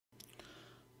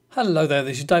Hello there,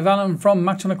 this is Dave Allen from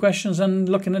Mac Tuner Questions and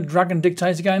looking at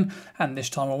DragonDictate again, and this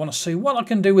time I want to see what I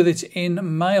can do with it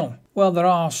in Mail. Well, there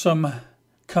are some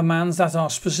commands that are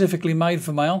specifically made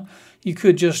for Mail. You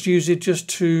could just use it just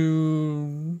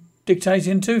to dictate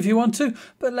into if you want to,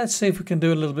 but let's see if we can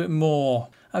do a little bit more.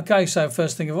 Okay, so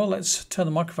first thing of all, let's turn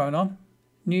the microphone on.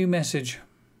 New message.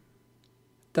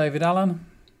 David Allen.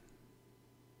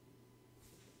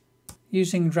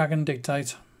 Using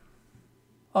DragonDictate.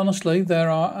 Honestly, there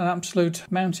are an absolute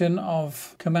mountain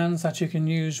of commands that you can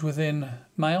use within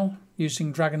Mail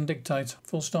using DragonDictate,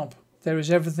 full stop. There is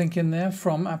everything in there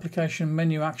from application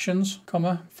menu actions,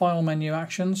 comma, file menu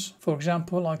actions. For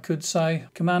example, I could say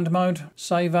command mode,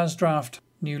 save as draft,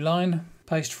 new line,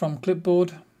 paste from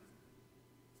clipboard.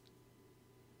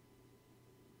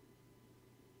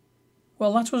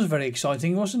 Well, that was very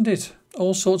exciting, wasn't it?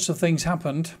 All sorts of things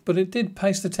happened, but it did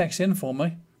paste the text in for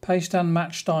me. Paste and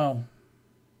match style.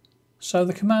 So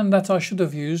the command that I should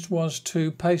have used was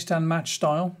to paste and match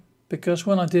style, because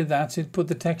when I did that it put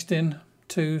the text in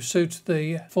to suit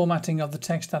the formatting of the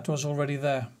text that was already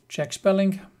there. Check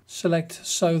spelling, select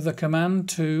so the command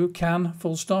to can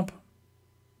full stop.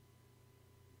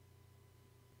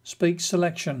 Speak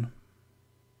selection.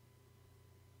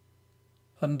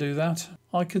 Undo that.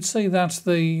 I could see that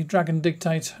the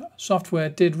DragonDictate software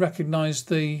did recognise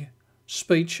the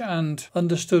speech and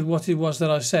understood what it was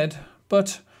that I said,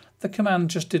 but the command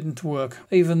just didn't work.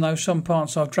 Even though some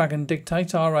parts of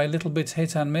DragonDictate are a little bit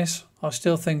hit and miss, I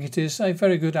still think it is a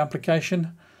very good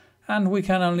application, and we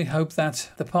can only hope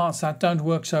that the parts that don't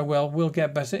work so well will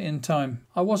get better in time.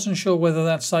 I wasn't sure whether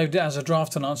that saved it as a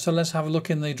draft or not, so let's have a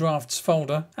look in the drafts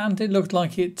folder, and it looked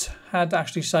like it had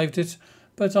actually saved it,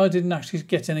 but I didn't actually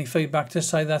get any feedback to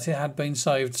say that it had been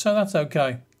saved, so that's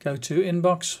okay. Go to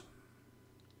Inbox,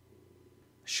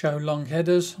 Show Long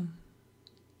Headers,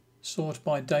 Sort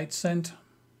by date sent.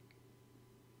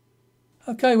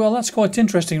 Okay, well that's quite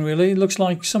interesting really. It looks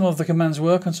like some of the commands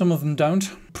work and some of them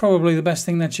don't. Probably the best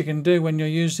thing that you can do when you're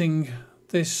using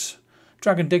this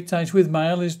DragonDictate with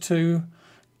Mail is to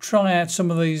try out some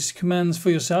of these commands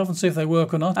for yourself and see if they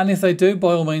work or not. And if they do,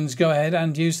 by all means go ahead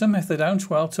and use them. If they don't,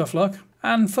 well, tough luck.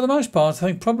 And for the most part, I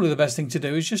think probably the best thing to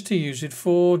do is just to use it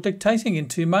for dictating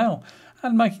into Mail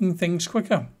and making things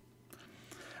quicker.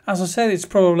 As I said, it's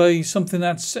probably something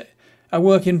that's a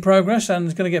work in progress and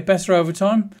is going to get better over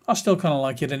time. I still kind of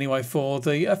like it anyway for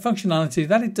the functionality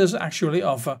that it does actually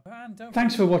offer.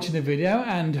 Thanks for watching the video,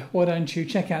 and why don't you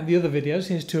check out the other videos.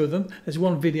 Here's two of them. There's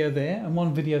one video there and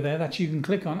one video there that you can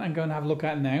click on and go and have a look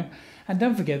at now. And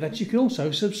don't forget that you can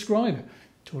also subscribe.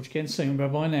 Talk to you again soon. Bye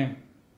bye now.